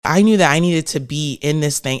I knew that I needed to be in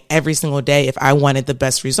this thing every single day if I wanted the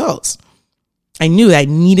best results. I knew that I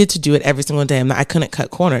needed to do it every single day. I couldn't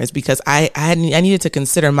cut corners because I needed to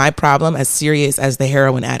consider my problem as serious as the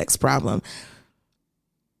heroin addict's problem.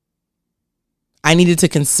 I needed to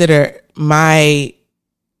consider my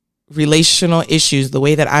relational issues, the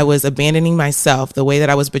way that I was abandoning myself, the way that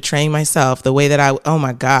I was betraying myself, the way that oh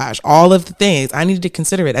my gosh, all of the things. I needed to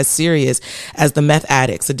consider it as serious as the meth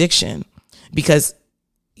addict's addiction, because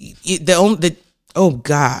oh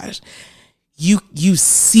gosh, you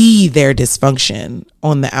see their dysfunction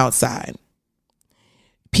on the outside.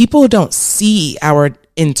 People don't see our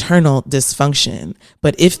internal dysfunction,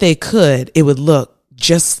 but if they could, it would look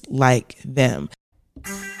just like them.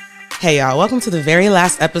 Hey y'all, welcome to the very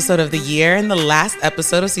last episode of the year and the last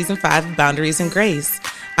episode of season 5 of Boundaries and Grace.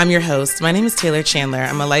 I'm your host. My name is Taylor Chandler.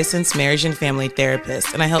 I'm a licensed marriage and family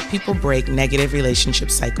therapist, and I help people break negative relationship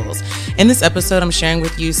cycles. In this episode, I'm sharing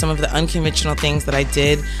with you some of the unconventional things that I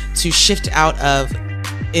did to shift out of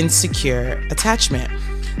insecure attachment.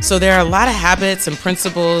 So there are a lot of habits and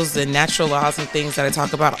principles and natural laws and things that I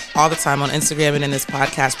talk about all the time on Instagram and in this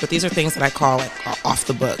podcast, but these are things that I call like off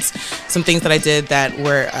the books. Some things that I did that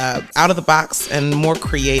were out of the box and more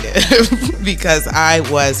creative because I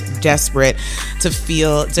was desperate to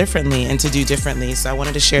feel differently and to do differently. So I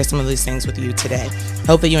wanted to share some of these things with you today.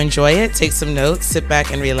 Hope that you enjoy it. Take some notes, sit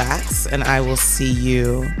back and relax, and I will see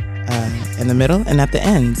you in the middle and at the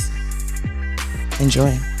end.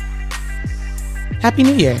 Enjoy. Happy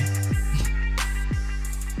New Year.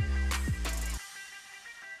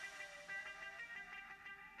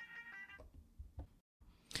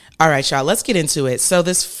 All right, y'all, let's get into it. So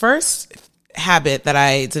this first habit that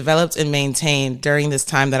I developed and maintained during this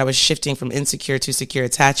time that I was shifting from insecure to secure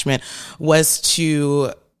attachment was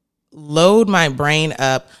to load my brain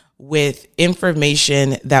up with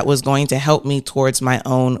information that was going to help me towards my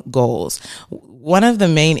own goals. One of the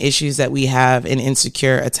main issues that we have in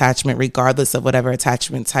insecure attachment, regardless of whatever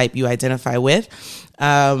attachment type you identify with,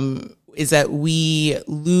 is that we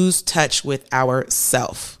lose touch with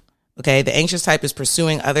ourself. Okay, the anxious type is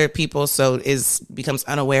pursuing other people, so becomes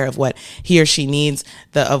unaware of what he or she needs.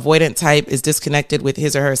 The avoidant type is disconnected with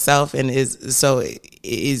his or herself and is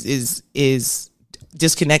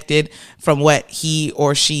disconnected from what he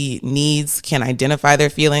or she needs, can identify their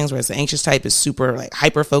feelings, whereas the anxious type is super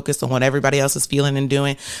hyper focused on what everybody else is feeling and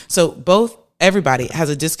doing. So everybody has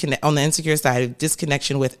a disconnect on the insecure side, a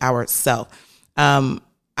disconnection with ourself. In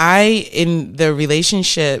the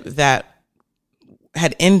relationship that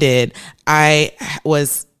had ended, I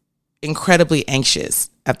was incredibly anxious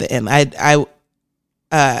at the end. I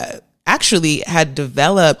actually had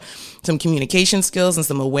developed some communication skills and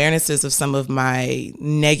some awarenesses of some of my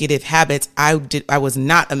negative habits. I was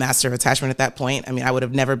not a master of attachment at that point. I mean, I would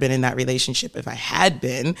have never been in that relationship if I had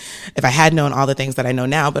known all the things that I know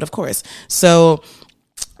now, but of course. So,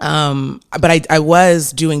 but I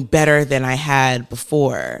was doing better than I had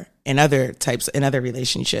before in other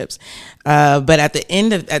relationships. But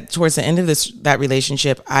towards the end of that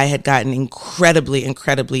relationship, I had gotten incredibly,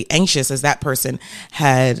 incredibly anxious as that person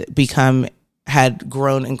had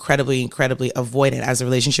grown incredibly, incredibly avoidant as the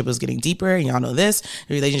relationship was getting deeper. And y'all know this,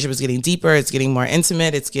 the relationship was getting deeper. It's getting more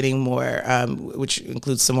intimate. It's getting more, which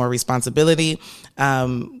includes some more responsibility.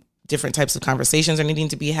 Different types of conversations are needing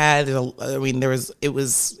to be had. It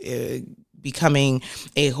was becoming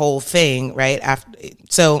a whole thing, right?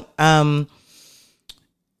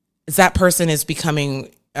 That person is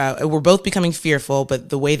becoming, we're both becoming fearful, but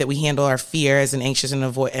the way that we handle our fear as an anxious and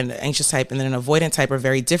anxious type and then an avoidant type are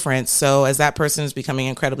very different. So as that person is becoming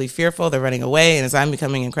incredibly fearful, they're running away. And as I'm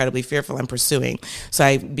becoming incredibly fearful, I'm pursuing. So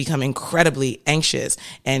I become incredibly anxious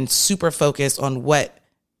and super focused on what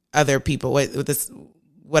others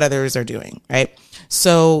are doing. Right.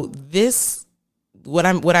 So what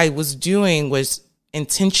I was doing was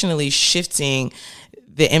intentionally shifting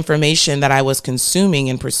the information that I was consuming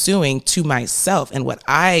and pursuing to myself and what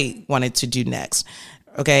I wanted to do next.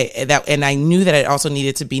 Okay. And I knew that it also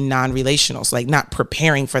needed to be non-relational. So not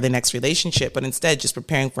preparing for the next relationship, but instead just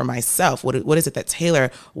preparing for myself. What is it that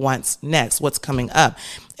Taylor wants next? What's coming up?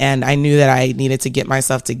 And I knew that I needed to get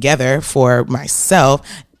myself together for myself.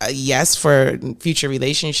 Yes, for future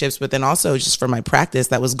relationships, but then also just for my practice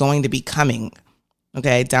that was going to be coming.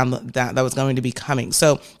 Okay. That was going to be coming.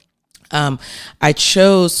 So I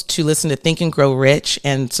chose to listen to Think and Grow Rich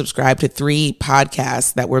and subscribe to 3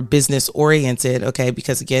 podcasts that were business oriented. Okay.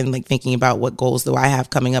 Because again, like thinking about what goals do I have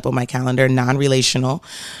coming up on my calendar, non-relational.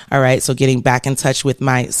 All right. So getting back in touch with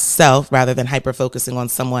myself rather than hyper focusing on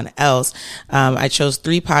someone else. I chose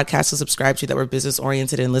 3 podcasts to subscribe to that were business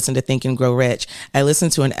oriented and listen to Think and Grow Rich. I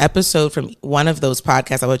listened to an episode from one of those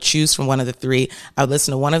podcasts. I would choose from one of the 3. I would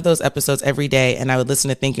listen to one of those episodes every day, and I would listen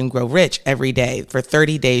to Think and Grow Rich every day for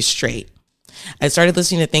 30 days straight. I started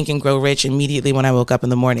listening to Think and Grow Rich immediately when I woke up in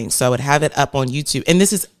the morning. So I would have it up on YouTube. And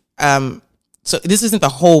this is, so this isn't the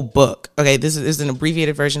whole book. Okay. This is an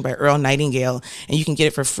abbreviated version by Earl Nightingale, and you can get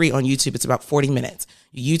it for free on YouTube. It's about 40 minutes.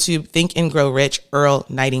 YouTube, Think and Grow Rich, Earl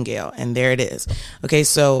Nightingale. And there it is. Okay.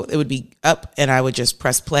 So it would be up and I would just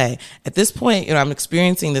press play. At this point, I'm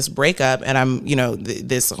experiencing this breakup, and I'm,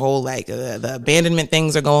 this whole the abandonment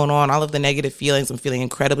things are going on, all of the negative feelings. I'm feeling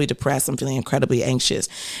incredibly depressed. I'm feeling incredibly anxious.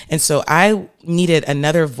 And so I needed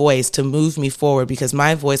another voice to move me forward because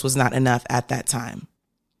my voice was not enough at that time.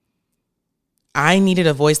 I needed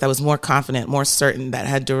a voice that was more confident, more certain, that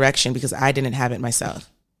had direction because I didn't have it myself.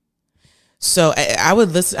 So I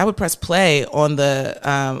would listen. I would press play on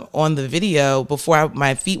the video before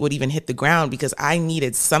my feet would even hit the ground because I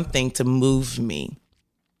needed something to move me.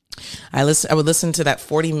 I would listen to that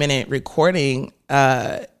 40-minute recording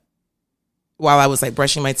while I was like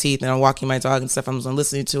brushing my teeth and I'm walking my dog and stuff. I was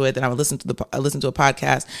listening to it. Then I would listen to a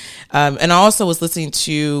podcast, and I also was listening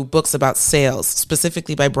to books about sales,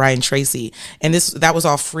 specifically by Brian Tracy, and that was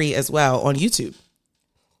all free as well on YouTube.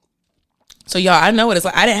 So y'all, I know what it's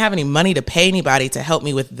like. I didn't have any money to pay anybody to help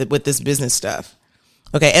me with this business stuff.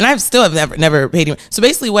 Okay. And I still have never paid him. So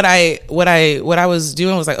basically what I was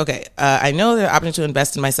doing was like, okay, I know the option to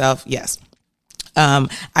invest in myself. Yes.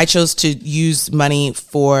 I chose to use money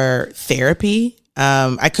for therapy. We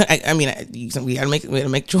had to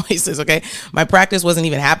make choices. Okay. My practice wasn't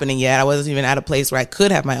even happening yet. I wasn't even at a place where I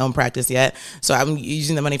could have my own practice yet. So I'm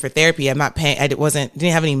using the money for therapy. I'm not paying. Didn't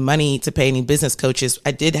have any money to pay any business coaches.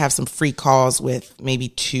 I did have some free calls with maybe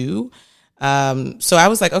 2. So I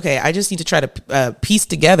was like, okay, I just need to try to piece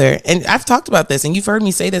together. And I've talked about this, and you've heard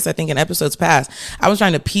me say this, I think, in episodes past. I was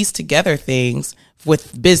trying to piece together things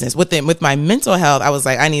with business, with my mental health. I was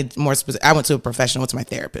like, I need more specific. I went to a professional, went to my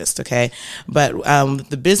therapist. Okay. But,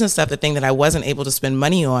 the business stuff, the thing that I wasn't able to spend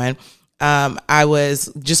money on, I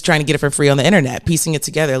was just trying to get it for free on the internet, piecing it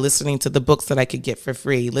together, listening to the books that I could get for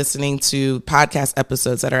free, listening to podcast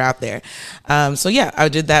episodes that are out there. So yeah, I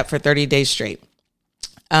did that for 30 days straight.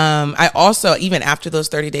 I also, even after those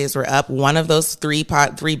 30 days were up, one of those three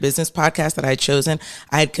business podcasts that I had chosen,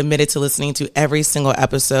 I had committed to listening to every single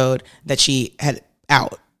episode that she had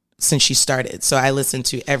out since she started. So I listened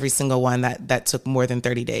to every single one that took more than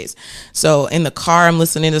 30 days. So in the car, I'm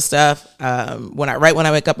listening to stuff. When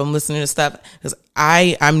I wake up, I'm listening to stuff because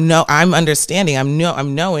I'm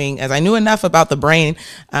knowing, as I knew enough about the brain.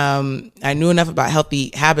 I knew enough about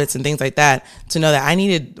healthy habits and things like that to know that I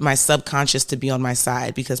needed my subconscious to be on my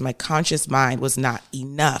side because my conscious mind was not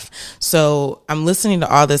enough. So I'm listening to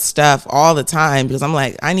all this stuff all the time because I'm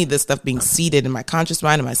like, I need this stuff being seated in my conscious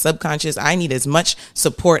mind and my subconscious. I need as much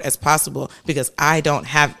support as possible because I don't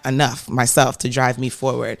have enough myself to drive me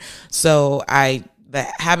forward. So the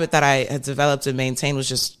habit that I had developed and maintained was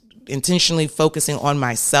just intentionally focusing on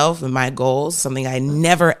myself and my goals, something I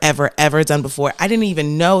never, ever, ever done before. I didn't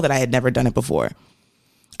even know that I had never done it before.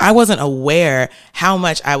 I wasn't aware how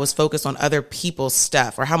much I was focused on other people's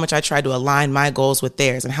stuff or how much I tried to align my goals with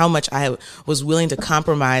theirs and how much I was willing to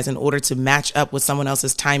compromise in order to match up with someone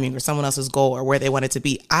else's timing or someone else's goal or where they wanted to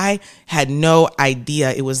be. I had no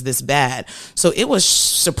idea it was this bad. So it was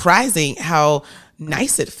surprising how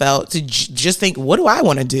nice it felt to just think, what do I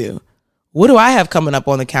want to do? What do I have coming up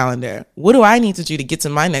on the calendar? What do I need to do to get to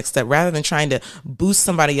my next step rather than trying to boost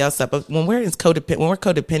somebody else up? But when we're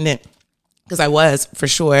codependent, because I was for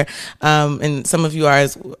sure, and some of you are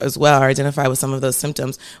as well, or identify with some of those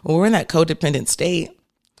symptoms. When we're in that codependent state,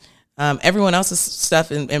 everyone else's stuff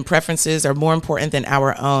and preferences are more important than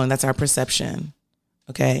our own. That's our perception.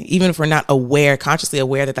 Okay. Even if we're not consciously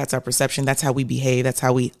aware that that's our perception, that's how we behave. That's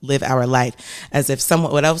how we live our life, as if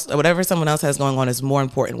whatever someone else has going on is more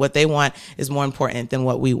important. What they want is more important than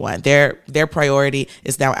what we want. Their priority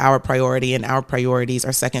is now our priority, and our priorities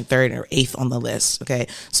are second, third, or eighth on the list. Okay.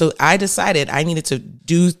 So I decided I needed to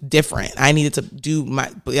do different. I needed to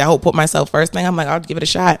put myself first thing. I'm like, I'll give it a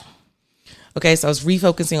shot. Okay. So I was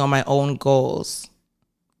refocusing on my own goals.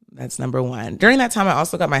 That's number one. During that time, I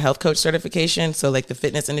also got my health coach certification. So like the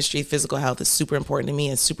fitness industry, physical health is super important to me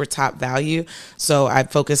and super top value. So I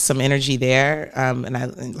focused some energy there, and I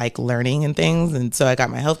like learning and things. And so I got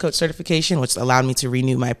my health coach certification, which allowed me to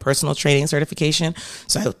renew my personal training certification.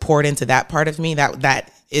 So I poured into that part of me.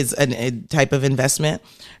 That is a type of investment,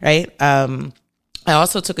 right? I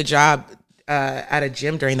also took a job at a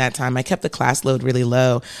gym during that time. I kept the class load really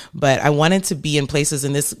low, but I wanted to be in places,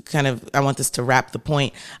 and I want this to wrap the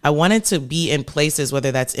point. I wanted to be in places,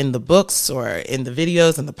 whether that's in the books or in the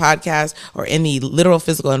videos and the podcast or in the literal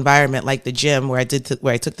physical environment, like the gym where I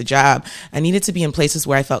took the job. I needed to be in places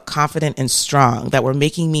where I felt confident and strong, that were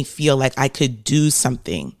making me feel like I could do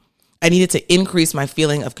something. I needed to increase my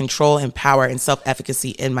feeling of control and power and self-efficacy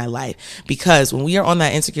in my life. Because when we are on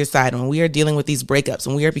that insecure side, when we are dealing with these breakups,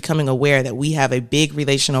 when we are becoming aware that we have a big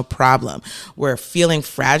relational problem, we're feeling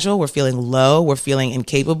fragile, we're feeling low, we're feeling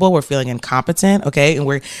incapable, we're feeling incompetent, okay? And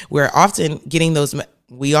we're often getting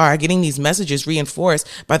these messages reinforced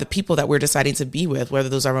by the people that we're deciding to be with, whether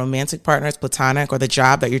those are romantic partners, platonic, or the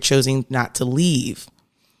job that you're choosing not to leave.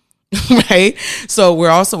 Right. So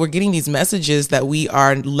we're getting these messages that we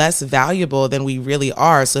are less valuable than we really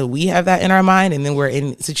are. So we have that in our mind. And then we're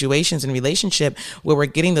in situations in relationship where we're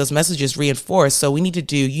getting those messages reinforced. So you need to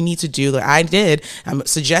do like I did. I'm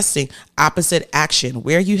suggesting opposite action.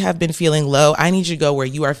 Where you have been feeling low, I need you to go where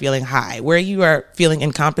you are feeling high. Where you are feeling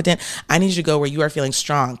incompetent, I need you to go where you are feeling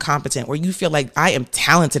strong, competent, where you feel like I am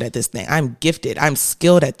talented at this thing. I'm gifted. I'm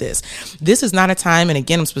skilled at this. This is not a time. And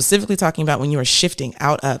again, I'm specifically talking about when you are shifting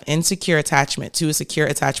out of insecure attachment to a secure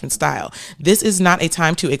attachment style. This is not a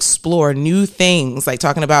time to explore new things, like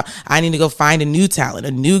talking about, I need to go find a new talent,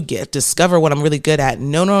 a new gift, discover what I'm really good at.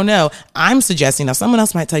 No. I'm suggesting, now someone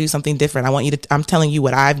else might tell you something different. I'm telling you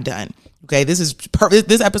what I've done. Okay.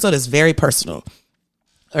 This episode is very personal.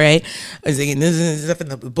 All right. This is stuff in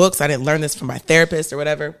the books. I didn't learn this from my therapist or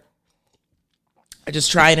whatever. I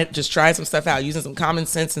just tried some stuff out using some common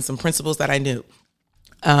sense and some principles that I knew.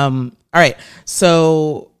 All right.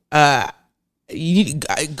 So, you need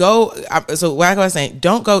to go. So like I was saying,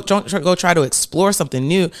 don't go try to explore something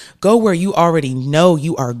new. Go where you already know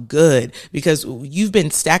you are good, because you've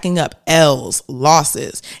been stacking up L's,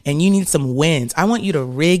 losses, and you need some wins. I want you to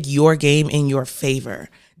rig your game in your favor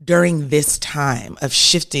during this time of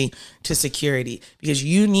shifting to security, because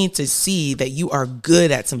you need to see that you are good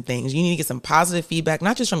at some things. You need to get some positive feedback,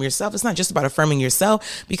 not just from yourself. It's not just about affirming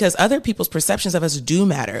yourself, because other people's perceptions of us do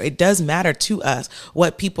matter. It does matter to us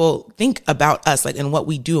what people think about us, like, and what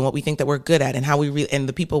we do and what we think that we're good at and how and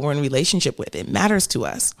the people we're in relationship with. It matters to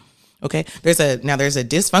us. Okay. There's a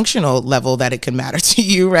dysfunctional level that it can matter to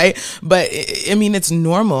you, right? But I mean, it's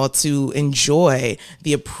normal to enjoy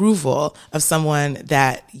the approval of someone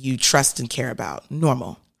that you trust and care about.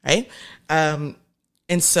 Normal, right?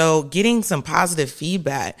 And so getting some positive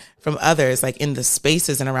feedback from others, like in the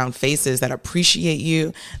spaces and around faces that appreciate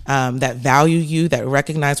you, that value you, that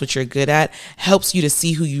recognize what you're good at, helps you to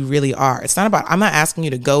see who you really are. It's not about, I'm not asking you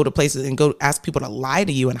to go to places and go ask people to lie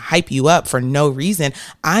to you and hype you up for no reason.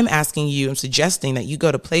 I'm suggesting that you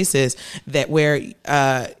go to places that where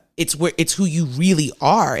it's who you really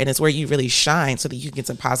are, and it's where you really shine, so that you can get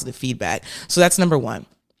some positive feedback. So that's number one.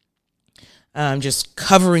 Just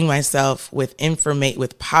covering myself with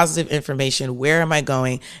positive information. Where am I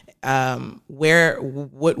going? Where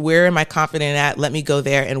am I confident at? Let me go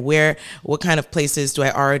there. And what kind of places do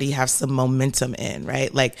I already have some momentum in,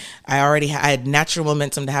 right? Like I had natural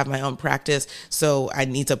momentum to have my own practice. So I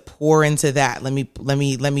need to pour into that. Let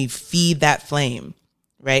me feed that flame.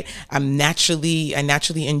 Right. I naturally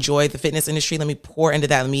enjoy the fitness industry. Let me pour into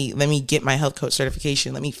that. Let me get my health coach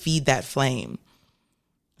certification. Let me feed that flame.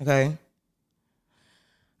 Okay.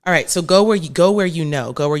 All right. So go where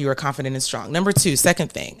you are confident and strong. Number two,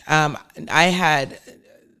 second thing.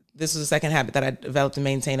 This was the second habit that I developed and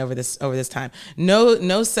maintained over this time.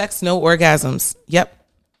 No sex, no orgasms. Yep.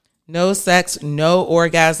 No sex, no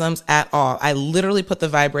orgasms at all. I literally put the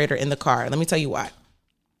vibrator in the car. Let me tell you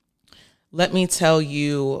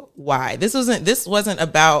why. This wasn't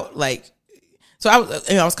about like, so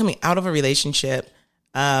I was coming out of a relationship,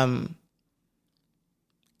 and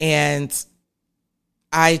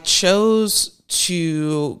I chose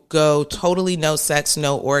to go totally no sex,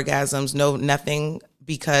 no orgasms, no nothing,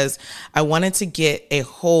 because I wanted to get a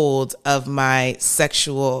hold of my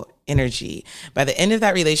sexual energy. By the end of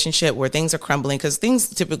that relationship, where things are crumbling, because things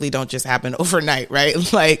typically don't just happen overnight, right?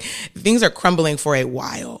 Like things are crumbling for a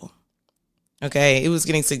while. Okay, it was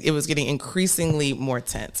getting increasingly more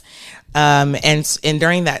tense, and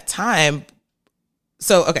during that time,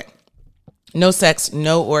 so okay. No sex,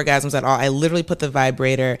 no orgasms at all. I literally put the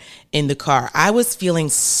vibrator in the car. I was feeling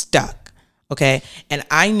stuck. Okay. And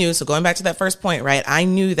I knew, so going back to that first point, right? I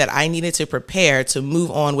knew that I needed to prepare to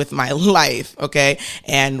move on with my life. Okay.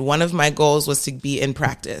 And one of my goals was to be in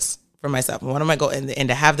practice for myself. One of my goals, and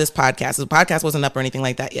to have this podcast. The podcast wasn't up or anything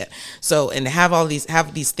like that yet. So, and to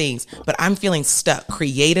have these things, but I'm feeling stuck,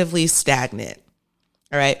 creatively stagnant.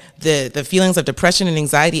 All right. The feelings of depression and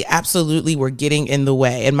anxiety absolutely were getting in the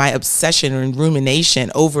way. And my obsession and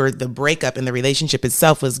rumination over the breakup and the relationship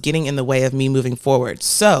itself was getting in the way of me moving forward.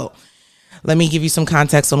 So let me give you some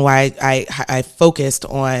context on why I focused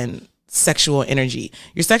on sexual energy.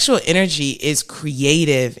 Your sexual energy is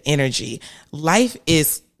creative energy. Life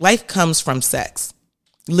comes from sex.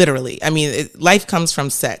 Literally. I mean, life comes from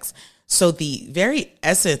sex. So the very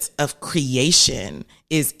essence of creation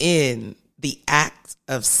is in the act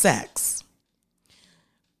of sex.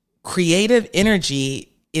 Creative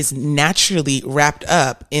energy is naturally wrapped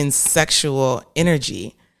up in sexual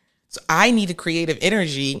energy. So I needed creative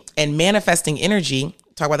energy and manifesting energy.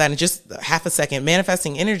 Talk about that in just half a second.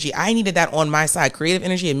 Manifesting energy, I needed that on my side. Creative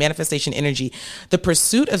energy and manifestation energy. The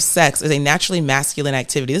pursuit of sex is a naturally masculine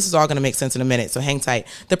activity. This is all going to make sense in a minute, so hang tight.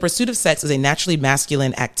 The pursuit of sex is a naturally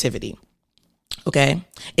masculine activity. Okay?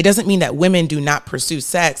 It doesn't mean that women do not pursue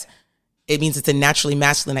sex. It means it's a naturally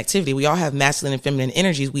masculine activity. We all have masculine and feminine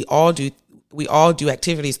energies. We all do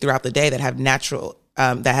activities throughout the day that have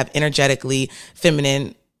that have energetically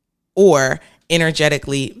feminine or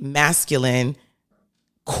energetically masculine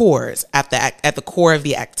cores at the core of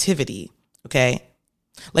the activity. Okay.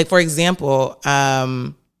 Like, for example,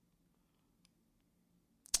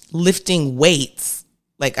 lifting weights,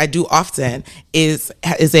 like I do often, is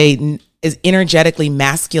energetically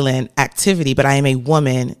masculine activity, but I am a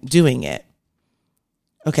woman doing it.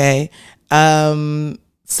 Okay.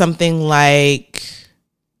 Something like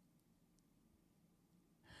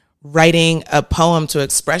writing a poem to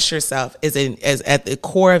express yourself is at the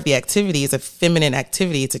core of the activity is a feminine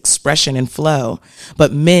activity. It's expression and flow,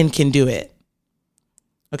 but men can do it.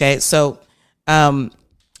 Okay. So,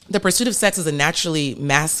 the pursuit of sex is a naturally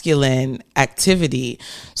masculine activity.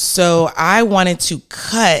 So I wanted to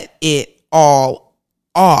cut it all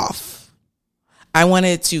off. I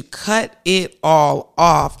wanted to cut it all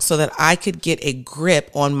off so that I could get a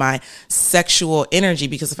grip on my sexual energy.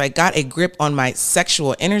 Because if I got a grip on my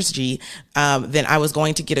sexual energy, then I was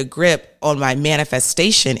going to get a grip on my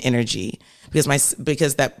manifestation energy.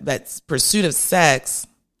 Because that pursuit of sex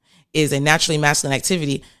is a naturally masculine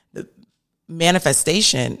activity. The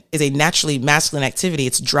manifestation is a naturally masculine activity.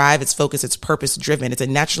 It's drive, it's focus, it's purpose driven. It's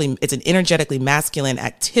an energetically masculine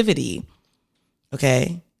activity.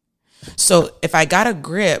 Okay. So if I got a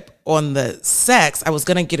grip on the sex, I was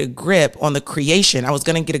going to get a grip on the creation. I was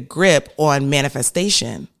going to get a grip on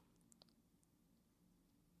manifestation.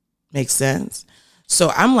 Makes sense? So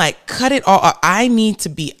I'm like, cut it all. I need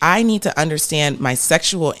to understand my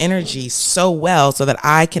sexual energy so well so that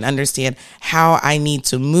I can understand how I need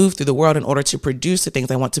to move through the world in order to produce the things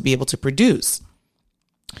I want to be able to produce.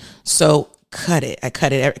 So cut it. I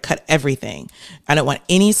cut everything. I don't want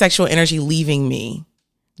any sexual energy leaving me.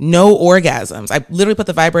 No orgasms. I literally put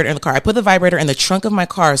the vibrator in the car. I put the vibrator in the trunk of my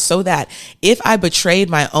car so that if I betrayed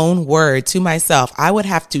my own word to myself, I would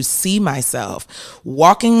have to see myself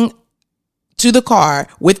walking to the car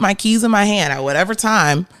with my keys in my hand at whatever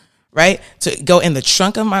time, right? To go in the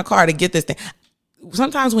trunk of my car to get this thing.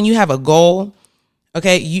 Sometimes when you have a goal,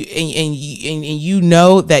 okay, you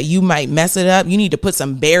know that you might mess it up, you need to put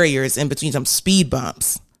some barriers in between, some speed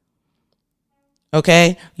bumps.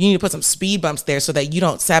 Okay, you need to put some speed bumps there so that you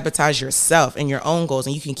don't sabotage yourself and your own goals,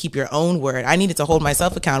 and you can keep your own word. I needed to hold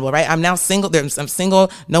myself accountable, right? I'm now single. I'm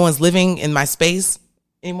single. No one's living in my space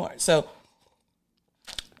anymore. So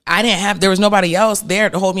there was nobody else there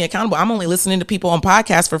to hold me accountable. I'm only listening to people on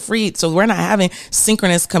podcasts for free. So we're not having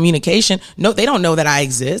synchronous communication. No, they don't know that I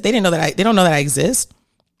exist. They don't know that I exist.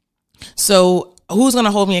 So who's going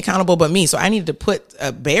to hold me accountable but me? So I needed to put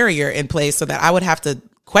a barrier in place so that I would have to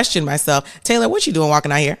question myself. Taylor, what you doing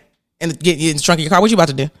walking out here and get in the trunk of your car? What you about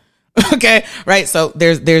to do? Okay. Right. So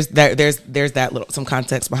there's that little, some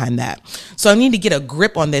context behind that. So I need to get a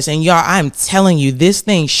grip on this. And y'all, I'm telling you, this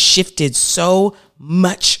thing shifted so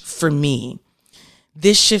much for me.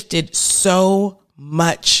 This shifted so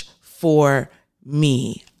much for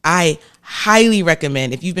me. I highly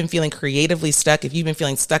recommend, if you've been feeling creatively stuck, if you've been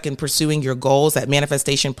feeling stuck in pursuing your goals, that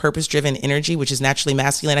manifestation, purpose-driven energy, which is naturally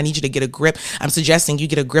masculine, I need you to get a grip. I'm suggesting you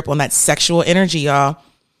get a grip on that sexual energy, y'all.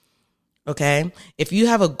 Okay? If you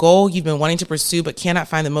have a goal you've been wanting to pursue but cannot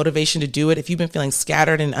find the motivation to do it, if you've been feeling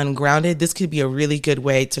scattered and ungrounded, this could be a really good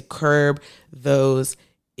way to curb those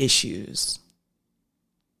issues.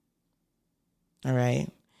 All right.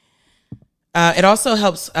 It also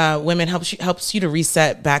helps women, helps you to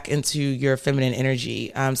reset back into your feminine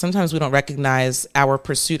energy. Sometimes we don't recognize our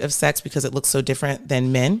pursuit of sex because it looks so different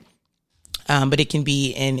than men. But it can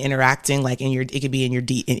be in interacting, like it could be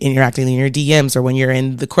interacting in your DMs or when you're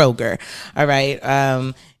in the Kroger. All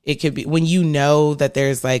right. It could be when you know that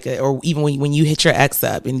there's like, or even when you hit your ex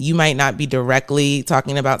up and you might not be directly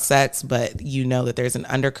talking about sex, but you know that there's an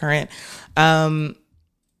undercurrent.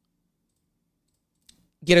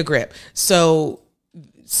 Get a grip. So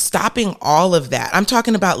stopping all of that, I'm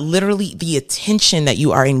talking about literally the attention that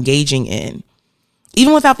you are engaging in.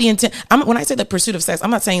 Even without the intent, when I say the pursuit of sex,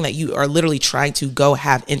 I'm not saying that you are literally trying to go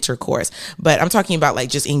have intercourse, but I'm talking about like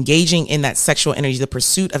just engaging in that sexual energy, the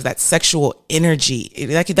pursuit of that sexual energy.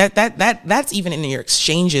 That's even in your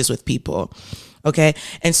exchanges with people. Okay.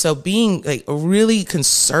 And so being like really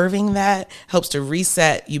conserving that helps to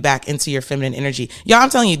reset you back into your feminine energy. Y'all, I'm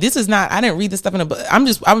telling you, this is not, I didn't read this stuff in a book. I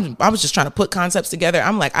was just trying to put concepts together.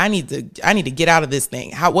 I'm like, I need to get out of this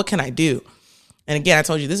thing. What can I do? And again, I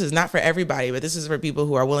told you, this is not for everybody, but this is for people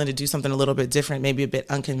who are willing to do something a little bit different, maybe a bit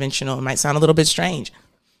unconventional. It might sound a little bit strange.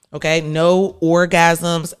 Okay. No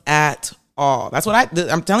orgasms at all. That's what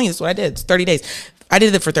I'm telling you, this is what I did. It's 30 days. I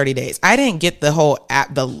did it for 30 days. I didn't get the whole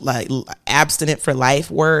abstinent for life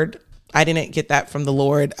word. I didn't get that from the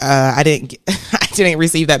Lord. I didn't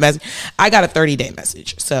receive that message. I got a 30-day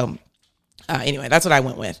message. So anyway, that's what I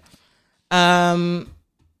went with.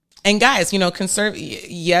 And guys, conserve.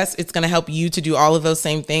 Yes, it's going to help you to do all of those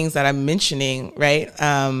same things that I'm mentioning, right?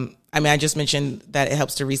 I just mentioned that it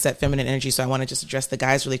helps to reset feminine energy. So I want to just address the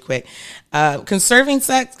guys really quick.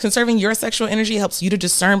 Conserving your sexual energy helps you to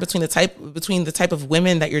discern between the type of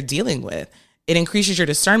women that you're dealing with. It increases your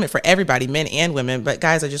discernment for everybody, men and women. But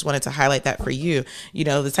guys, I just wanted to highlight that for you.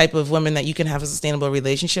 The type of women that you can have a sustainable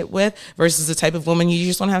relationship with versus the type of woman you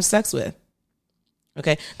just want to have sex with.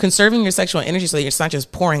 Okay. Conserving your sexual energy so that it's not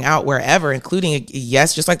just pouring out wherever, including,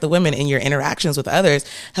 yes, just like the women in your interactions with others,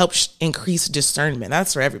 helps increase discernment.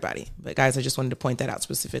 That's for everybody. But guys, I just wanted to point that out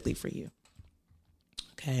specifically for you.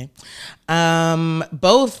 Okay.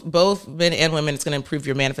 Both men and women, it's going to improve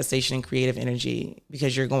your manifestation and creative energy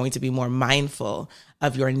because you're going to be more mindful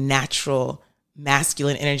of your natural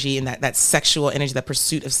masculine energy and that sexual energy, that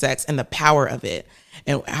pursuit of sex and the power of it,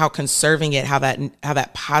 and how conserving it, how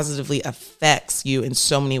that positively affects you in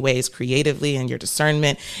so many ways, creatively, and your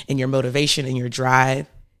discernment and your motivation and your drive.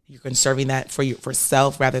 You're conserving that for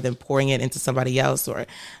self rather than pouring it into somebody else or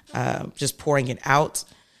just pouring it out.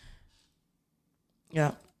 Yeah.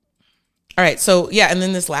 All right. So yeah, and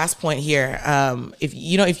then this last point here, if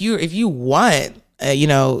you want,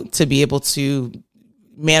 to be able to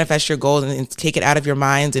manifest your goals and take it out of your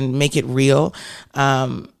mind and make it real,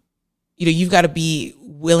 you've got to be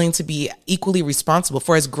willing to be equally responsible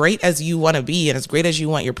for as great as you want to be and as great as you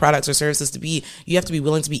want your products or services to be. You have to be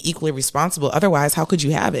willing to be equally responsible. Otherwise, how could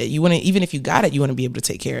you have it? You want to, even if you got it, you want to be able to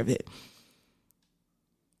take care of it.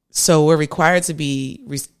 So we're required to be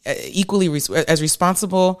equally as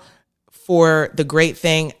responsible for the great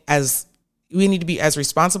thing as we need to be as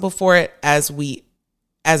responsible for it as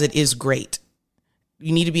it is great.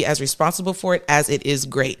 You need to be as responsible for it as it is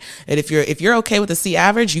great. And if you're okay with the C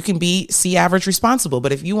average, you can be C average responsible.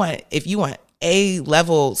 But if you want A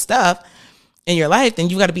level stuff in your life, then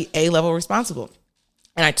you got to be A level responsible.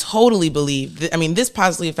 And I totally believe this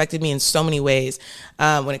positively affected me in so many ways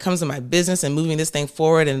when it comes to my business and moving this thing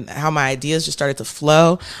forward and how my ideas just started to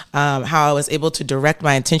flow, how I was able to direct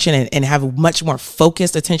my attention and have much more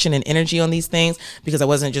focused attention and energy on these things because I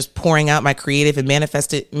wasn't just pouring out my creative and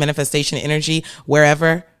manifestation energy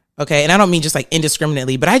wherever. Okay. And I don't mean just like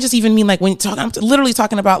indiscriminately, but I just even mean like I'm literally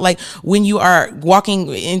talking about like when you are walking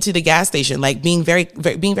into the gas station, like being very,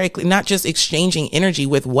 very, clear, not just exchanging energy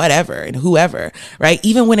with whatever and whoever, right?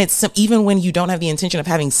 Even when you don't have the intention of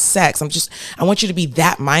having sex, I want you to be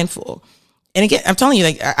that mindful. And again, I'm telling you,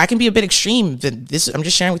 like, I can be a bit extreme. I'm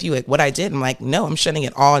just sharing with you like what I did. I'm like, no, I'm shutting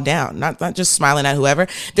it all down. Not just smiling at whoever.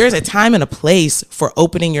 There's a time and a place for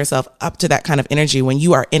opening yourself up to that kind of energy when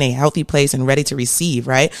you are in a healthy place and ready to receive,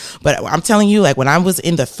 right? But I'm telling you, like when I was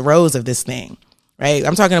in the throes of this thing, right?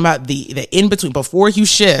 I'm talking about the in between before you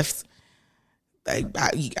shift.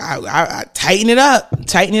 I tighten it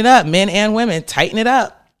up, men and women, tighten it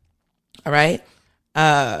up. All right.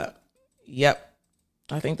 Yep.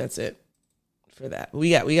 I think that's it. For that, we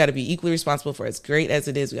got to be equally responsible for as great as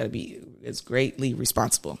it is. We got to be as greatly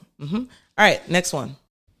responsible. All right, next one.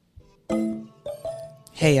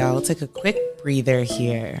 Hey y'all, take a quick breather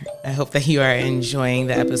here. I hope that you are enjoying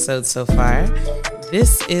the episode so far.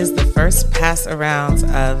 This is the first pass around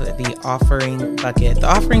of the offering bucket. The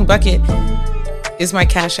offering bucket is my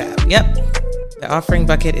Cash App. Yep. The offering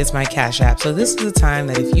bucket is my Cash App. So this is the time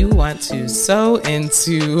that if you want to sow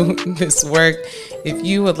into this work, if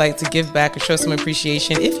you would like to give back or show some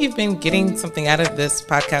appreciation, if you've been getting something out of this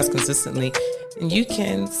podcast consistently, and you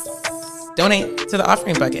can donate to the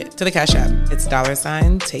offering bucket, to the Cash App. It's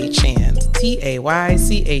 $Taychand, Taychand.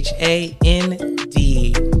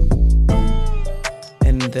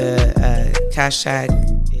 And the cash tag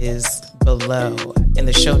is below in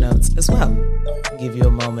the show notes as well. I'll give you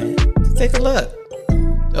a moment to take a look,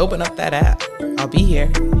 to open up that app. I'll be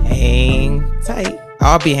here. Hang tight.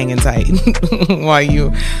 I'll be hanging tight while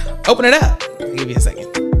you open it up. I'll give you a second.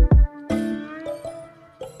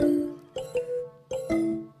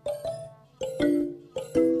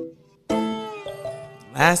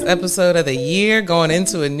 Last episode of the year, going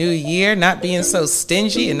into a new year, not being so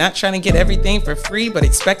stingy and not trying to get everything for free, but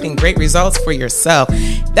expecting great results for yourself.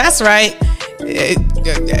 That's right.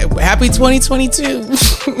 Happy 2022.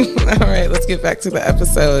 All right, let's get back to the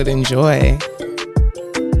episode. Enjoy.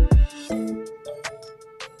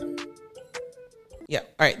 Yeah. All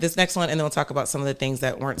right, this next one, and then we'll talk about some of the things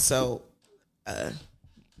that weren't so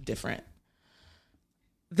different.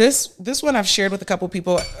 This one I've shared with a couple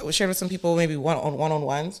people, shared with some people, maybe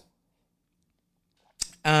one-on-ones.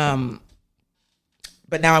 But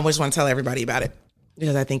now I just want to tell everybody about it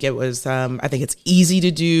because I think I think it's easy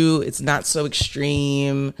to do. It's not so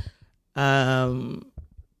extreme. Doesn't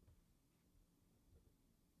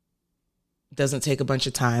take a bunch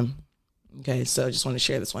of time. Okay. So I just want to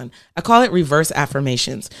share this one. I call it reverse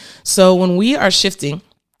affirmations. So when we are shifting,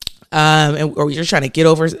 or you're trying to get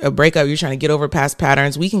over a breakup, you're trying to get over past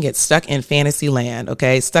patterns, we can get stuck in fantasy land,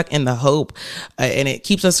 okay? Stuck in the hope, and it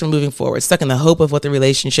keeps us from moving forward. Stuck in the hope of what the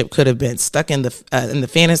relationship could have been. Stuck in the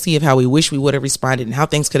fantasy of how we wish we would have responded and how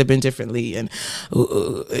things could have been differently. And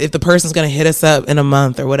if the person's going to hit us up in a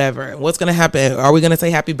month or whatever, what's going to happen? Are we going to say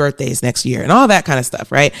happy birthdays next year? And all that kind of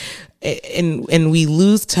stuff, right? And we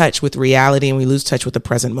lose touch with reality, and we lose touch with the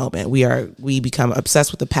present moment. We become obsessed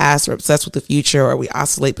with the past or obsessed with the future, or we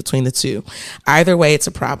oscillate between the two. Either way, it's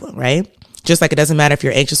a problem, right? Just like it doesn't matter if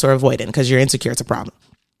you're anxious or avoidant, because you're insecure, it's a problem.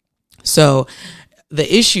 So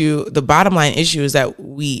the bottom line issue is that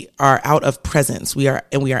we are out of presence.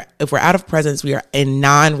 If we're out of presence, we are in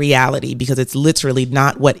non-reality because it's literally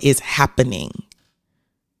not what is happening.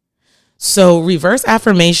 So reverse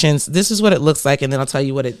affirmations, this is what it looks like, and then I'll tell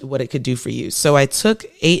you what it could do for you. So I took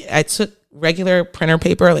regular printer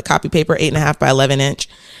paper, like copy paper, 8.5 by 11 inch,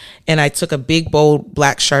 and I took a big bold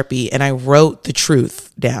black Sharpie and I wrote the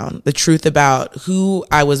truth down, the truth about who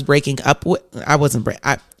I was breaking up with. I was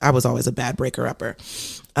always a bad breaker upper.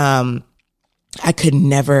 I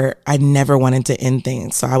never wanted to end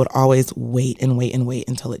things, so I would always wait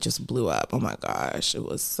until it just blew up. Oh my gosh, it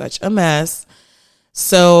was such a mess.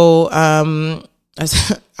 So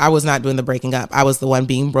I was not doing the breaking up. I was the one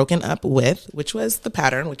being broken up with, which was the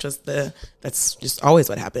pattern, that's just always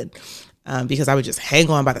what happened. Because I would just hang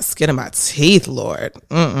on by the skin of my teeth, Lord.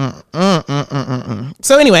 So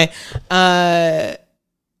anyway, I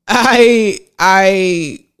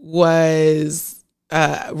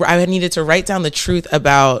needed to write down the truth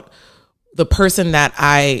about the person that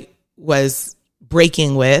I was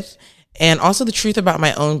breaking with, and also the truth about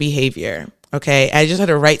my own behavior. Okay. I just had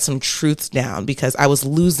to write some truths down because I was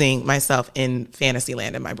losing myself in fantasy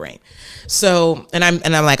land in my brain. So, and I'm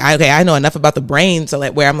like, okay, I know enough about the brain. So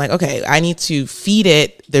like where I'm like, okay, I need to feed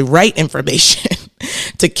it the right information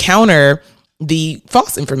to counter the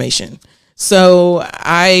false information. So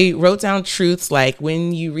I wrote down truths like,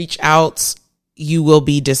 when you reach out, you will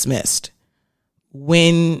be dismissed.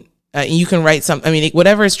 When you can write something, I mean,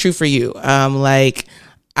 whatever is true for you. Like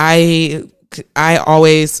I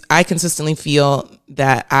consistently feel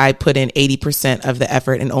that I put in 80% of the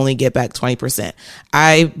effort and only get back 20%.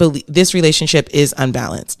 I believe this relationship is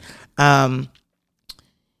unbalanced.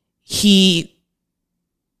 He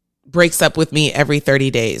breaks up with me every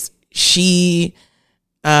 30 days. She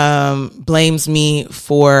blames me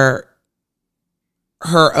for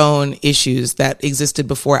her own issues that existed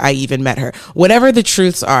before I even met her. Whatever the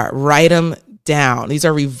truths are, write them down. These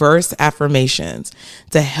are reverse affirmations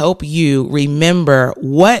to help you remember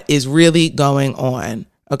what is really going on,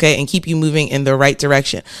 okay, and keep you moving in the right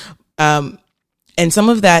direction. And some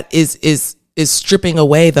of that is stripping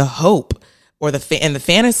away the hope or and the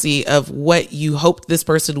fantasy of what you hoped this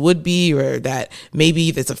person would be, or that maybe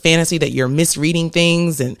it's a fantasy that you're misreading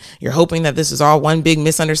things and you're hoping that this is all one big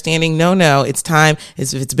misunderstanding. No, it's time.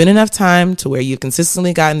 It's been enough time to where you've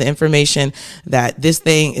consistently gotten the information that this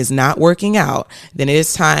thing is not working out, then it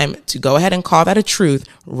is time to go ahead and call that a truth,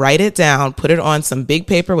 write it down, put it on some big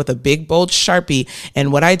paper with a big bold Sharpie.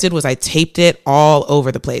 And what I did was I taped it all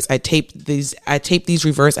over the place. I taped these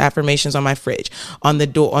reverse affirmations on my fridge, on the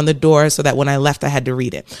door, so that when I left, I had to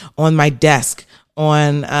read it, on my desk,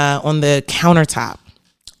 on the countertop,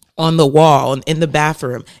 on the wall, in the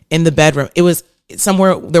bathroom, in the bedroom. It was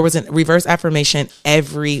somewhere, there was a reverse affirmation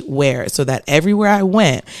everywhere, so that everywhere I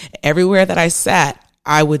went, everywhere that I sat,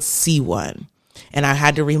 I would see one. And I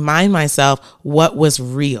had to remind myself what was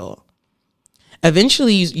real.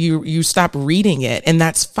 Eventually you stop reading it, and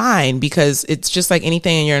that's fine, because it's just like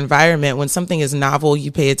anything in your environment. When something is novel,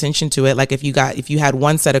 you pay attention to it. Like if you had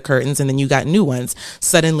one set of curtains and then you got new ones,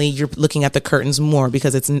 suddenly you're looking at the curtains more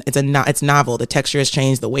because it's novel. The texture has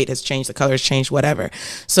changed, the weight has changed, the color has changed, whatever.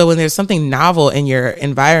 So when there's something novel in your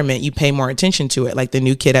environment, you pay more attention to it. Like the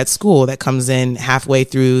new kid at school that comes in halfway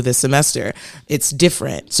through the semester, it's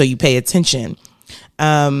different, so you pay attention.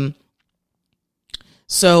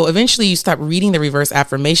 So eventually you stop reading the reverse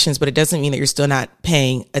affirmations, but it doesn't mean that you're still not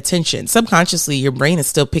paying attention. Subconsciously, your brain is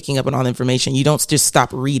still picking up on all the information. You don't just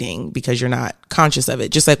stop reading because you're not conscious of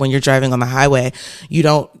it. Just like when you're driving on the highway,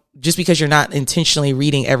 just because you're not intentionally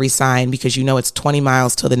reading every sign because you know it's 20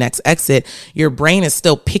 miles till the next exit, your brain is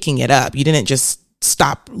still picking it up. You didn't just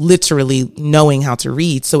stop literally knowing how to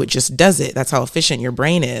read, so it just does it. That's how efficient your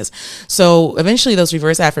brain is. So eventually those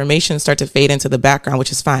reverse affirmations start to fade into the background,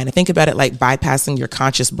 which is fine. I think about it like bypassing your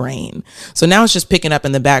conscious brain. So now it's just picking up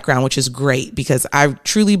in the background, which is great, because I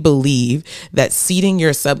truly believe that seeding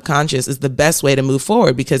your subconscious is the best way to move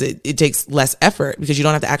forward, because it takes less effort, because you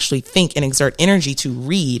don't have to actually think and exert energy to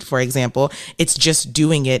read, for example. It's just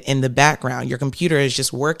doing it in the background. Your computer is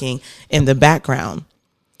just working in the background.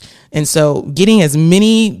 And so getting as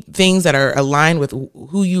many things that are aligned with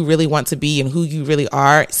who you really want to be and who you really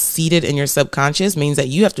are seated in your subconscious means that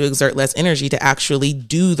you have to exert less energy to actually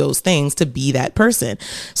do those things to be that person.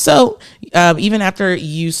 So even after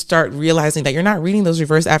you start realizing that you're not reading those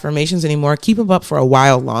reverse affirmations anymore, keep them up for a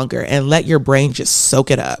while longer and let your brain just soak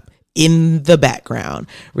it up in the background.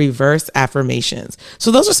 Reverse affirmations. So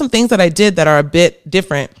those are some things that I did that are a bit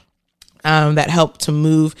different, that helped to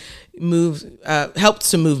move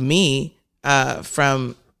me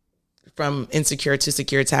from insecure to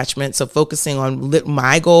secure attachment. So focusing on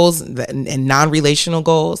my goals and non-relational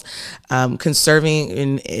goals,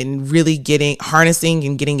 conserving and really harnessing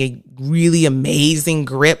and getting a really amazing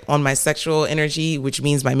grip on my sexual energy, which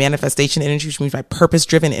means my manifestation energy, which means my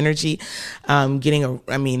purpose-driven energy. I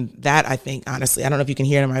think, honestly, I don't know if you can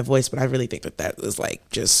hear it in my voice, but I really think that is like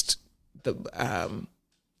just the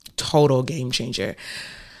total game changer.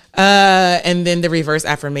 And then the reverse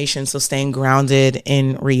affirmation. So staying grounded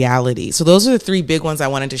in reality. So those are the three big ones I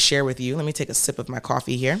wanted to share with you. Let me take a sip of my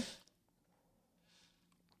coffee here.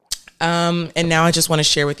 And now I just want to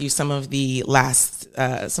share with you some of these last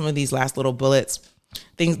little bullets.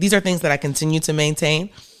 These are things that I continue to maintain.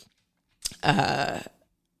 Now.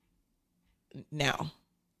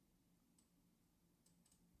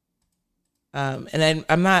 And then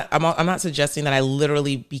I'm not suggesting that I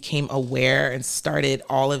literally became aware and started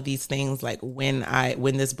all of these things like when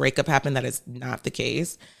this breakup happened. That is not the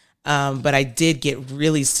case. But I did get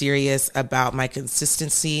really serious about my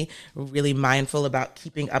consistency, really mindful about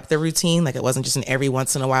keeping up the routine. Like it wasn't just an every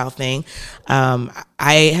once in a while thing.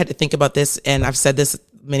 I had to think about this, and I've said this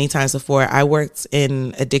many times before. I worked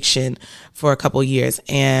in addiction for a couple years,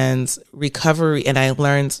 and I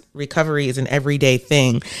learned recovery is an everyday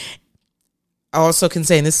thing. I also can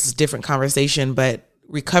say, and this is a different conversation, but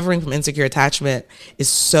recovering from insecure attachment is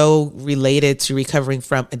so related to recovering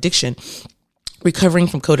from addiction. Recovering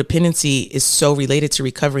from codependency is so related to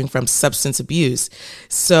recovering from substance abuse.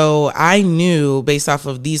 So I knew, based off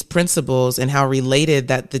of these principles and how related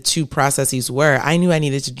that the two processes were, I knew I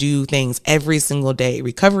needed to do things every single day.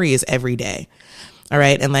 Recovery is every day. All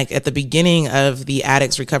right. And like at the beginning of the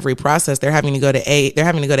addict's recovery process, they're having to go to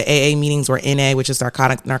AA meetings, or NA, which is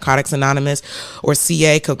Narcotics Anonymous, or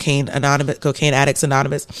CA, Cocaine Addicts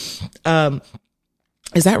Anonymous.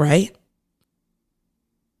 Is that right?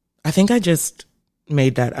 I think I just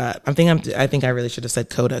made that up. I think I really should have said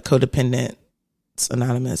codependent it's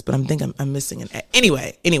anonymous, but I'm missing an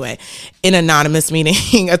anyway. In anonymous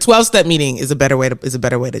meeting, a 12-step meeting is a better way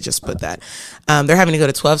to just put that. They're having to go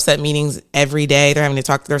to 12-step meetings every day. They're having to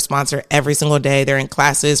talk to their sponsor every single day. They're in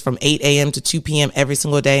classes from 8 a.m. to 2 p.m. every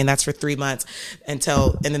single day, and that's for 3 months and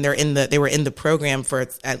then they were in the program for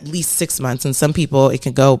at least 6 months, and some people it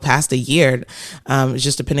can go past a year,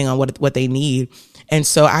 just depending on what they need. And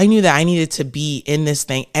so I knew that I needed to be in this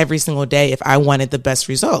thing every single day if I wanted the best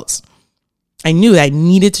results. I knew that I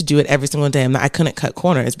needed to do it every single day, and I couldn't cut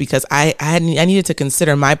corners because I needed to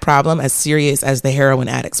consider my problem as serious as the heroin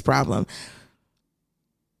addict's problem.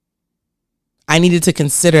 I needed to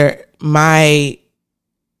consider my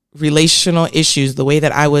relational issues, the way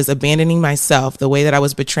that I was abandoning myself, the way that I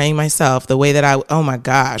was betraying myself, the way that oh my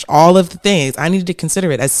gosh, all of the things. I needed to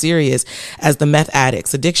consider it as serious as the meth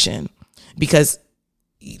addict's addiction, because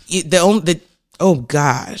oh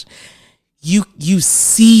gosh, you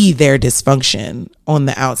see their dysfunction on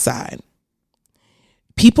the outside.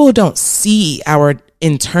 People don't see our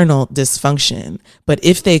internal dysfunction, but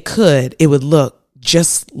if they could, it would look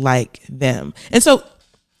just like them. And so,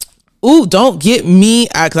 don't get me,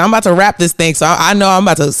 because I'm about to wrap this thing. So I know I'm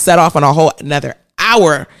about to set off on a whole another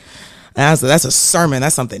hour. That's a sermon.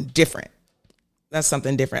 That's something different. All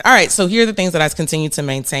right. So here are the things that I continue to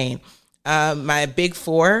maintain. My big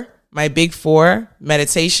four,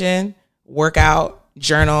 meditation, workout,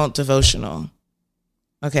 journal, devotional.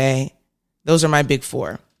 Okay. Those are my big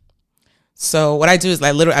four. So what I do is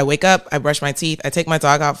I wake up, I brush my teeth, I take my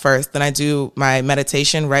dog out first, then I do my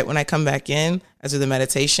meditation right when I come back in. I do the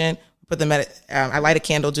meditation, I light a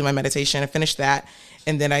candle, do my meditation, I finish that,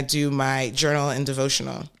 and then I do my journal and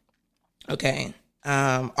devotional. Okay.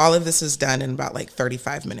 All of this is done in about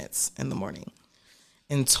 35 minutes in the morning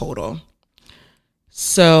in total.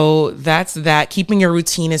 So that's that. Keeping your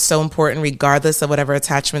routine is so important regardless of whatever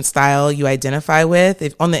attachment style you identify with.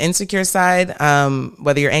 If on the insecure side,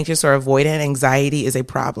 whether you're anxious or avoidant, anxiety is a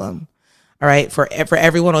problem. All right. For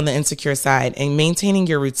everyone on the insecure side, and maintaining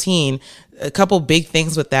your routine, a couple big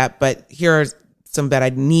things with that, but here are some that I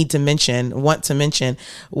want to mention.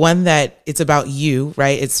 One, that it's about you,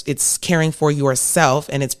 right? It's caring for yourself,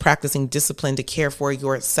 and it's practicing discipline to care for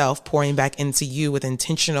yourself, pouring back into you with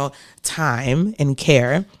intentional time and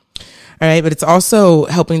care. All right. But it's also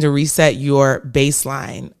helping to reset your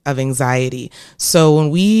baseline of anxiety. So when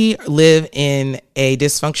we live in a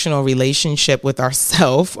dysfunctional relationship with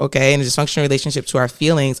ourselves, okay, and a dysfunctional relationship to our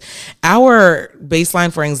feelings, our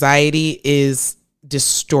baseline for anxiety is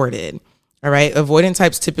distorted. All right. Avoidant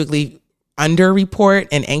types typically underreport,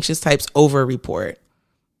 and anxious types overreport.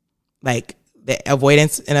 Like the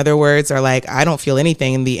avoidance, in other words, are like, I don't feel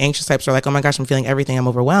anything. And the anxious types are like, oh my gosh, I'm feeling everything. I'm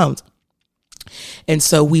overwhelmed. And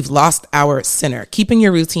so we've lost our center. Keeping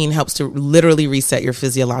your routine helps to literally reset your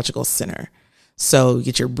physiological center. So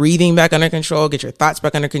get your breathing back under control, get your thoughts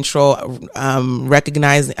back under control,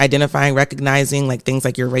 recognizing like things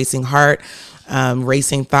like your racing heart,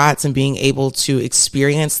 racing thoughts, and being able to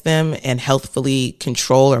experience them and healthfully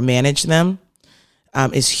control or manage them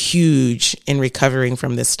is huge in recovering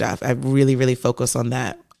from this stuff. I really, really focus on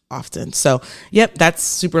that often. So, yep, that's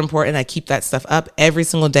super important. I keep that stuff up every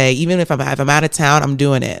single day. Even if I'm out of town, I'm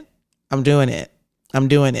doing it. I'm writing.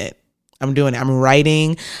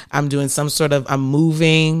 I'm doing I'm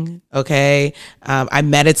moving. Okay. I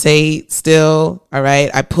meditate still. All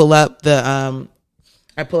right. I pull up an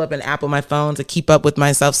app on my phone to keep up with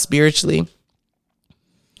myself spiritually.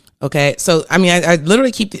 Okay. So, I mean, I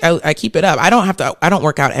literally keep it up. I don't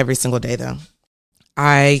work out every single day though.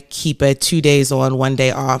 I keep it 2 days on, 1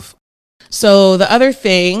 day off. So the other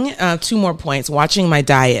thing, 2 more points, watching my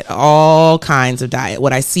diet, all kinds of diet,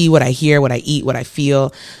 what I see, what I hear, what I eat, what I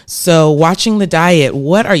feel. So watching the diet,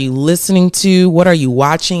 what are you listening to? What are you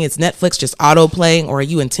watching? Is Netflix just auto playing, or are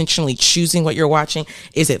you intentionally choosing what you're watching?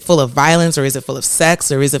 Is it full of violence, or is it full of sex,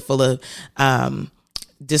 or is it full of,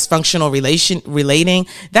 dysfunctional relating,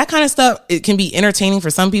 that kind of stuff? It can be entertaining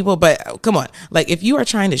for some people, but come on, like if you are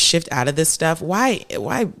trying to shift out of this stuff, why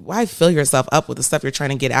fill yourself up with the stuff you're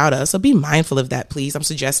trying to get out of? So be mindful of that, please. I'm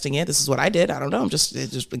suggesting it. This is what I did. I don't know.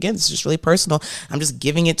 Again, it's just really personal. I'm just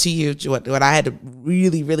giving it to you, what I had to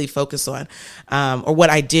really, really focus on, or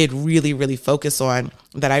what I did really, really focus on,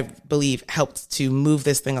 that I believe helped to move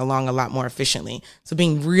this thing along a lot more efficiently. So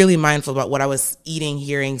being really mindful about what I was eating,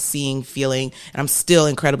 hearing, seeing, feeling, and I'm still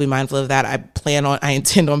incredibly mindful of that. I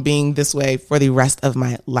intend on being this way for the rest of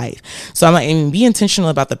my life. So I'm like, be intentional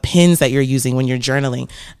about the pens that you're using when you're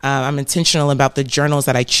journaling. I'm intentional about the journals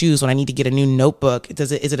that I choose when I need to get a new notebook.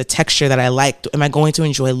 Is it a texture that I like? Am I going to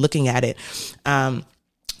enjoy looking at it?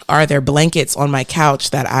 Are there blankets on my couch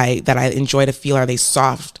that I enjoy to feel? Are they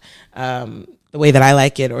soft? the way that I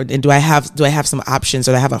like it, or do I have some options,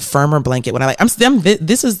 or do I have a firmer blanket when I like?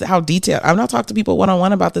 This is how detailed. I'm not talking to people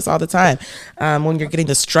one-on-one about this all the time. When you're getting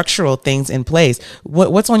the structural things in place,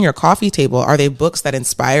 what's on your coffee table? Are they books that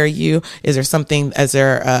inspire you? Is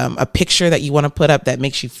there a picture that you want to put up that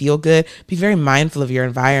makes you feel good? Be very mindful of your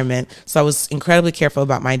environment. So I was incredibly careful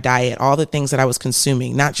about my diet, all the things that I was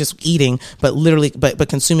consuming, not just eating, but literally, but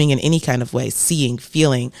consuming in any kind of way, seeing,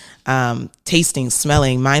 feeling, tasting,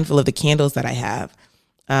 smelling, mindful of the candles that I have,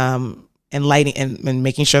 and lighting and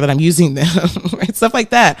making sure that I'm using them, right? Stuff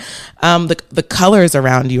like that. The colors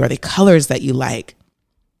around you, are they colors that you like,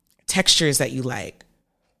 textures that you like?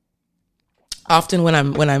 Often when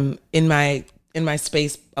I'm in my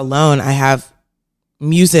space alone, I have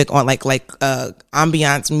music on, like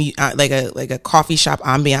ambiance, like a coffee shop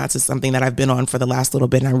ambiance is something that I've been on for the last little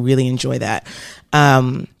bit, and I really enjoy that.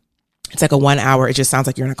 It's like a 1 hour. It just sounds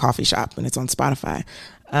like you're in a coffee shop, and it's on Spotify.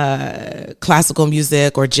 Classical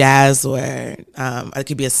music or jazz, or it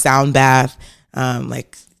could be a sound bath,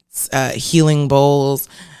 healing bowls,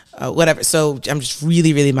 whatever. So I'm just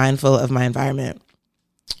really, really mindful of my environment.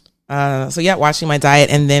 Watching my diet,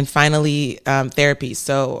 and then finally therapy.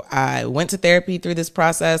 So I went to therapy through this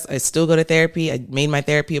process. I still go to therapy. I made my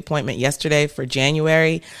therapy appointment yesterday for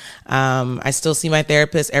January. I still see my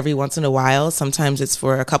therapist every once in a while. Sometimes it's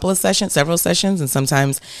for a couple of sessions, several sessions, and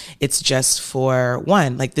sometimes it's just for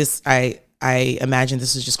one. Like this, I imagine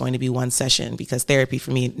this is just going to be one session, because therapy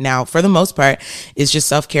for me now, for the most part, is just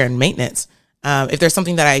self-care and maintenance. If there's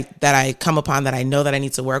something that I come upon that I know that I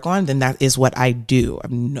need to work on, then that is what I do.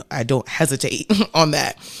 I don't hesitate on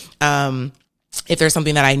that. If there's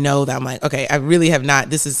something that I know that I'm like, okay, I really have not,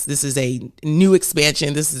 this is a new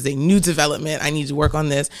expansion. This is a new development. I need to work on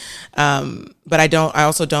this. But I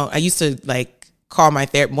used to like call my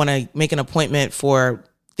therapist, want to make an appointment for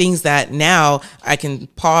things that now I can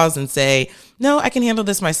pause and say, no, I can handle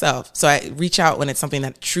this myself. So I reach out when it's something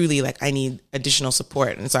that truly, like, I need additional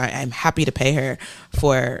support. And so I'm happy to pay her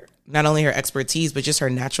for not only her expertise, but just her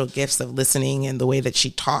natural gifts of listening and the way that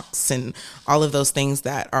she talks and all of those things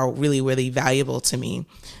that are really, really valuable to me.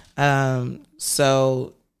 Yep.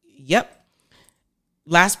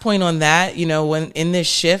 Last point on that, when in this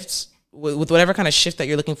shift, with whatever kind of shift that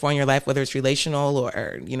you're looking for in your life, whether it's relational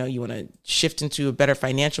or, you want to shift into a better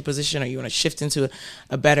financial position, or you want to shift into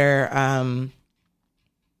a better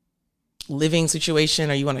living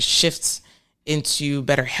situation, or you want to shift into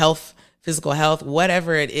better health, physical health,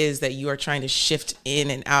 whatever it is that you are trying to shift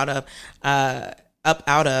in and out of, up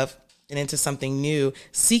out of and into something new,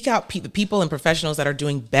 seek out people and professionals that are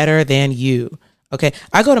doing better than you. Okay.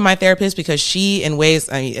 I go to my therapist because she, in ways,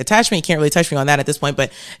 attachment, you can't really touch me on that at this point,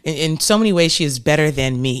 but in so many ways, she is better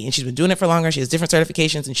than me, and she's been doing it for longer. She has different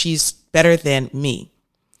certifications, and she's better than me.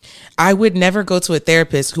 I would never go to a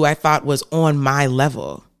therapist who I thought was on my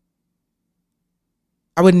level.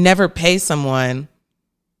 I would never pay someone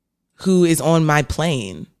who is on my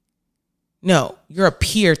plane. No, you're a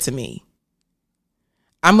peer to me.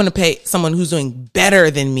 I'm going to pay someone who's doing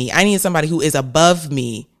better than me. I need somebody who is above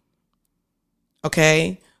me.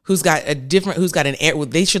 Okay, who's got an air,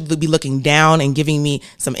 they should be looking down and giving me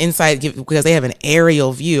some insight because they have an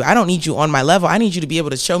aerial view. I don't need you on my level. I need you to be able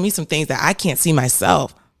to show me some things that I can't see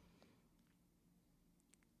myself.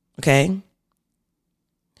 Okay.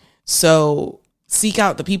 So seek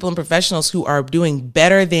out the people and professionals who are doing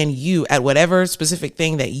better than you at whatever specific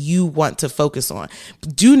thing that you want to focus on.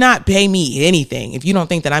 Do not pay me anything if you don't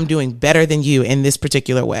think that I'm doing better than you in this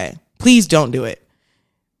particular way. Please don't do it.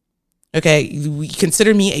 Okay,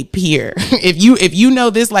 consider me a peer. If you know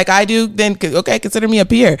this like I do, then okay, consider me a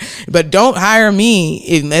peer. But don't hire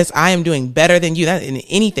me unless I am doing better than you. That in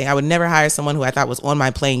anything, I would never hire someone who I thought was on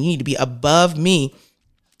my plane. You need to be above me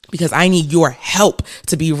because I need your help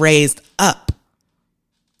to be raised up.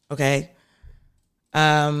 Okay.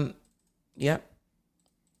 Yep.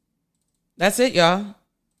 That's it, y'all.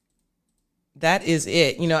 That is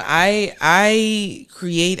it. I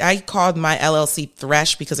called my LLC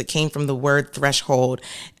Thresh because it came from the word threshold.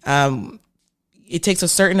 It takes a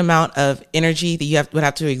certain amount of energy that would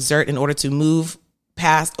have to exert in order to move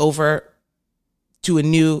past over to a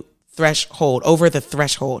new threshold, over the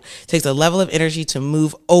threshold. It takes a level of energy to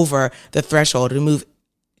move over the threshold, to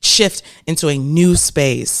shift into a new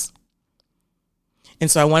space. And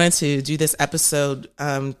so I wanted to do this episode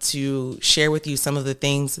to share with you some of the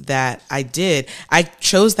things that I did. I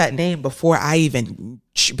chose that name before I even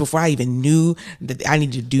knew that I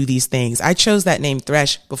needed to do these things. I chose that name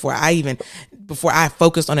Thresh before before I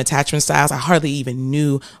focused on attachment styles, I hardly even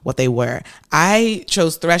knew what they were. I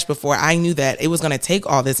chose Thresh before I knew that it was going to take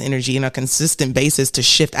all this energy on a consistent basis to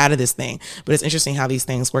shift out of this thing. But it's interesting how these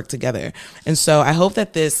things work together. And so I hope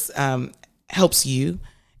that this helps you.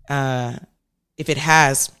 If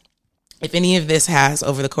any of this has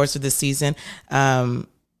over the course of this season,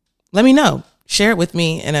 let me know. Share it with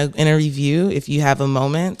me in a review. If you have a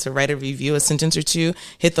moment to write a review, a sentence or two,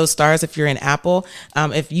 hit those stars if you're in Apple.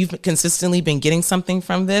 If you've consistently been getting something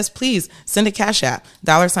from this, please send a Cash App,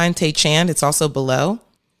 $ Tay Chand. It's also below.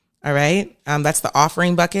 All right. That's the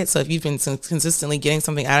offering bucket. So if you've been consistently getting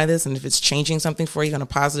something out of this, and if it's changing something for you in a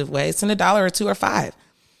positive way, send $1 or $2 or $5.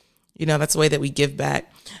 That's the way that we give back.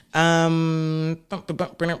 And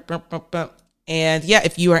yeah,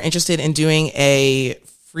 if you are interested in doing a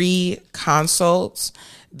free consults,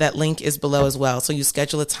 that link is below as well. So you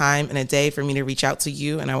schedule a time and a day for me to reach out to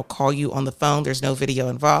you, and I will call you on the phone. There's no video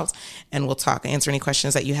involved, and we'll talk, answer any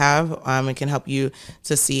questions that you have, and can help you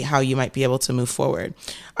to see how you might be able to move forward.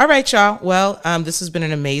 All right, y'all. Well, this has been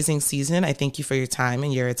an amazing season. I thank you for your time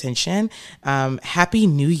and your attention. Happy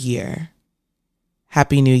New Year.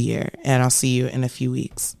 Happy New Year. And I'll see you in a few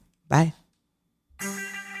weeks. Bye.